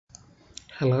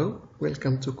Hello,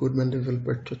 welcome to Goodman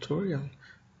Developer tutorial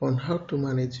on how to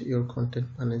manage your content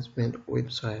management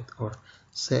website or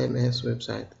CMS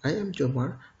website. I am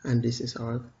Jomar and this is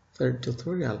our third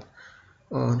tutorial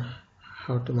on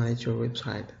how to manage your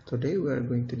website. Today we are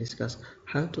going to discuss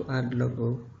how to add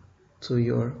logo to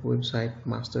your website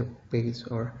master page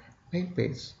or main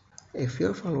page. If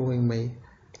you're following my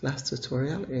last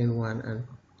tutorial in 1 and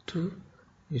 2,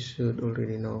 you should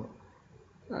already know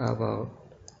about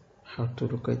how to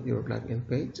look at your login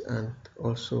page and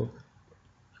also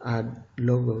add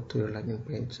logo to your login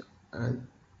page, and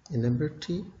in number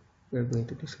 3 we're going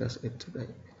to discuss it today.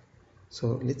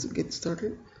 So let's get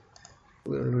started.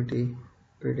 We already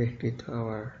redirected to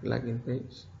our login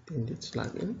page in this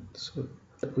login so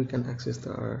that we can access to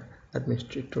our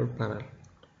administrator panel.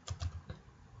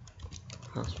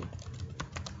 Password.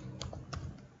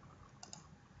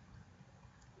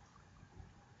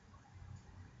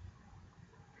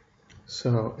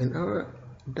 So in our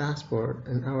dashboard,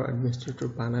 in our administrator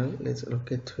panel, let's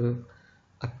locate to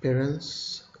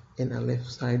appearance in a left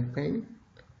side pane.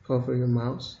 Hover your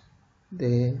mouse,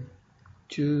 then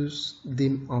choose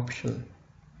theme option,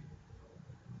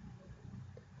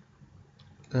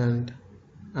 and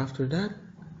after that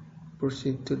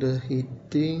proceed to the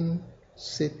heading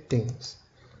settings.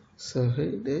 So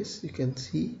here it is. You can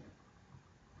see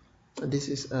this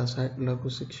is a site logo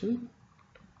section.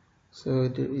 So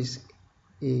there is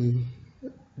a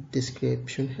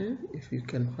description here if you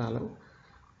can follow.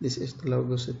 This is the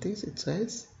logo settings, it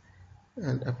says,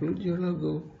 and upload your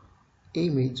logo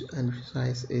image and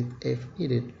resize it if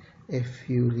needed. If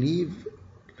you leave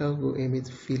logo image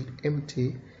field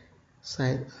empty,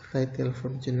 site title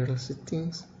from general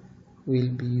settings will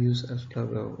be used as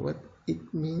logo. What it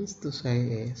means to say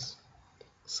is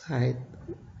site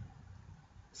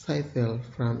title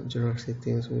from general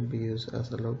settings will be used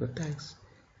as a logo text.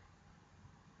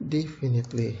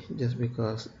 Definitely, just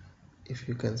because if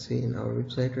you can see in our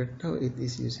website right now, it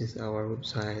is uses our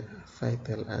website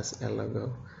title as a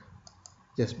logo,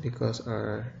 just because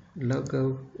our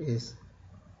logo is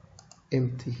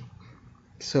empty.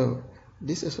 So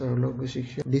this is our logo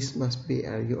section. This must be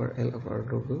our URL of our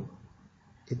logo.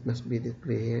 It must be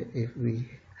displayed here if we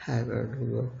have our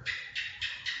logo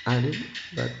added,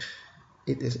 but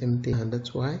it is empty, and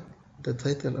that's why the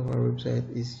title of our website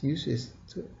is uses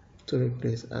to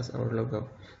replace as our logo.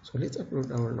 So let's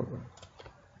upload our logo.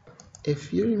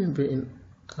 If you remember in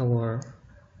our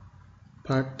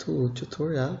part 2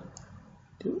 tutorial,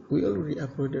 we already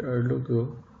uploaded our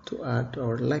logo to add to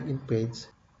our login page.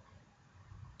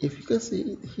 If you can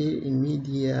see it here in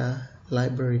media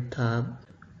library tab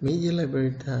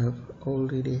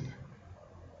already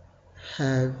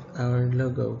have our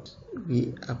logo.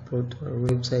 We upload to our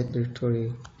website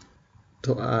directory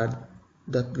to add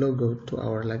that logo to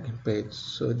our login page.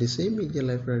 So the same media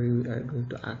library we are going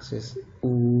to access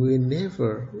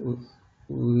whenever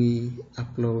we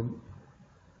upload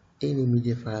any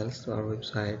media files to our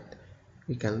website.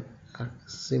 We can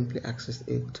simply access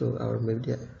it to our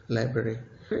media library.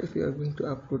 If we are going to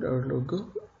upload our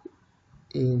logo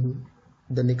in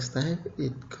the next time,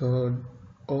 it could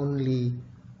only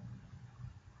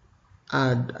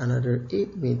add another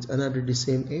image, the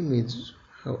same image.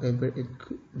 However,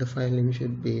 the file name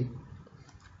should be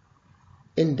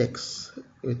index,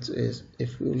 which is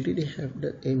if we already have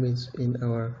that image in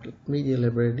our media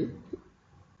library,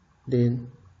 then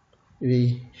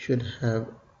we should have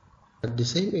the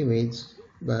same image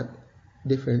but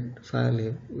different file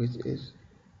name, which is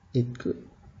it could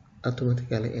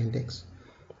automatically index.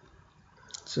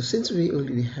 So since we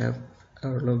already have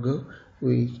our logo,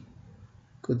 we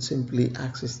could simply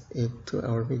access it to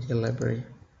our media library.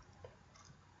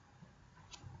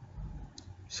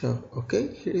 So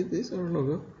okay, here it is, our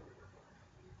logo.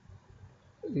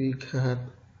 We got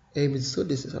image, so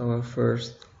this is our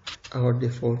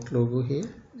default logo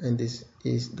here, and this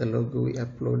is the logo we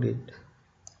uploaded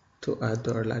to add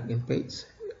to our login page.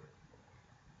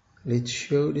 Let's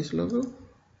show this logo.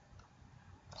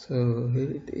 So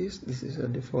here it is. This is a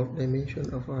default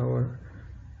dimension of our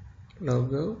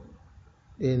logo.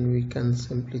 Then we can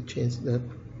simply change that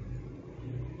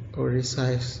or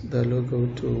resize the logo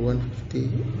to 150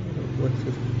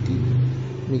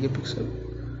 megapixel,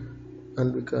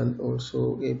 and we can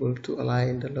also able to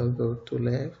align the logo to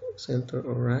left, center,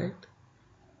 or right.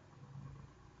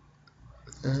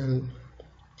 And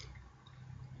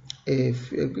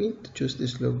if we are going to choose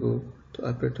this logo to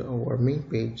appear to our main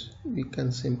page, we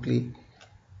can simply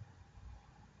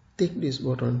take this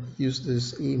button, use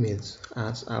this image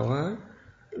as our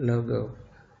logo.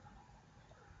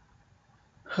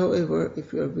 However,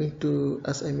 if you are going to,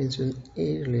 as I mentioned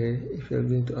earlier, if you are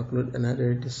going to upload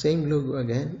the same logo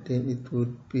again, then it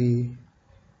would be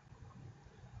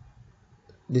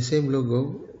the same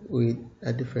logo with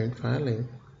a different filing.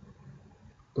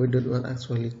 We don't want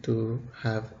actually to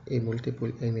have a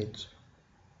multiple image,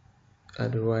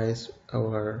 otherwise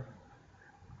our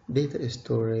data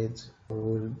storage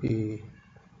will be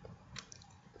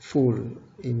full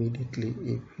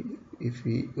immediately if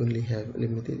we only have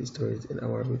limited storage in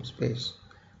our web space.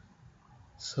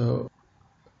 So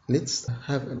let's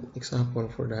have an example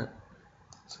for that.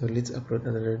 So let's upload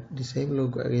the same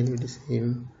logo again with the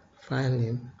same file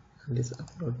name, and let's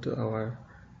upload to our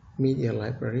media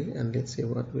library, and let's see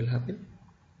what will happen.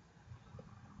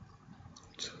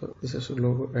 So this is a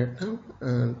logo right now,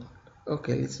 and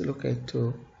okay, let's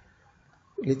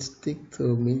stick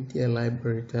to media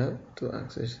library tab to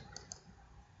access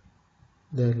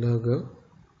the logo.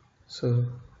 So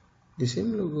the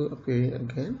same logo appearing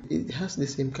again. It has the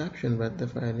same caption, but the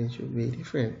filing should be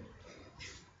different.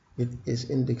 It is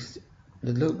indexed.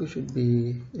 The logo should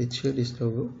be, let's show this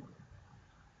logo.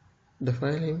 The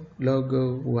file name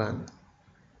logo 1,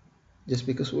 just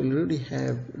because we already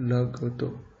have logo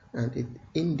 2 and it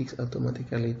indexed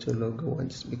automatically to logo 1,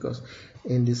 just because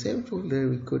in the same folder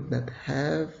we could not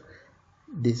have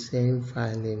the same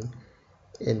file name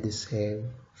in the same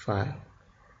file.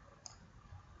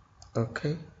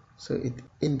 Okay, so it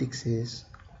indexes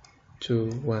to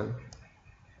 1.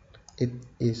 It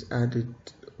is added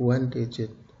 1 digit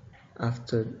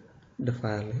after the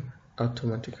file name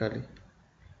automatically.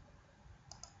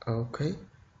 Okay,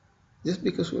 just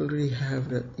because we already have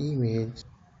that image,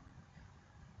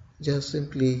 just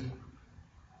simply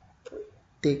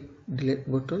take delete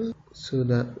button so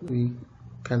that we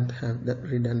can't have that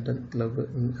redundant logo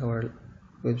in our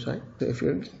website. So if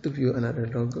you're going to view another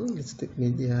logo, let's take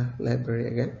media library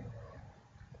again.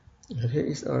 And here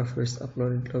is our first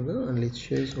uploaded logo, and let's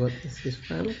choose what is this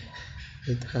file.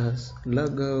 It has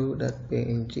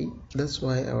logo.png. That's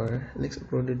why our next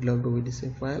uploaded logo with the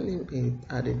same file name, it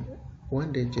added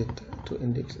 1 digit to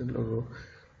index the logo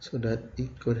so that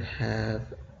it could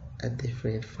have a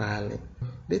different file name.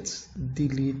 Let's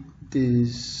delete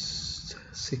this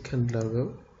second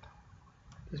logo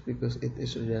just because it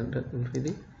is redundant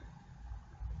already.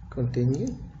 Continue.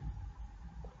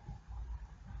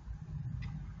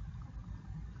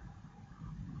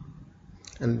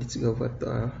 And let's go back to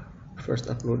our first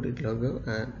uploaded logo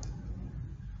and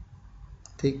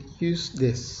use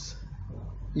this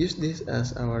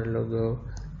as our logo,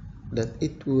 that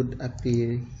it would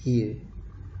appear here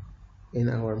in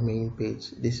our main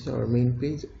page. This is our main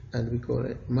page, and we call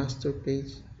it master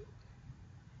page,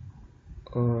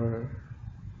 or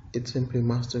it's simply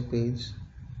master page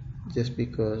just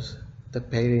because the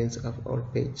parents of our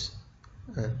page,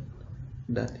 and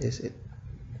that is it.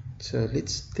 So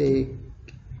let's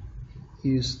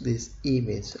use this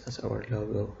image as our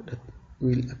logo that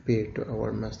will appear to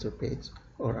our master page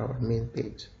or our main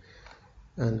page,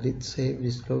 and let's save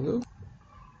this logo.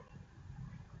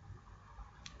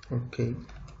 Okay,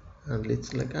 and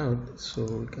let's log out so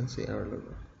we can see our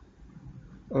logo,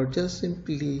 or just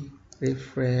simply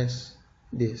refresh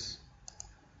this.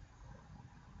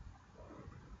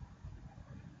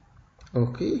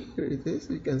 Okay, here it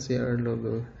is. You can see our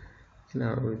logo in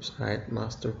our website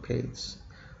master page.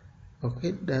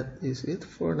 Okay, that is it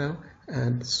for now,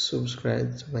 and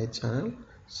subscribe to my channel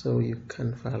so you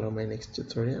can follow my next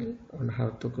tutorial on how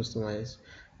to customize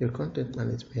your content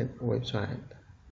management website.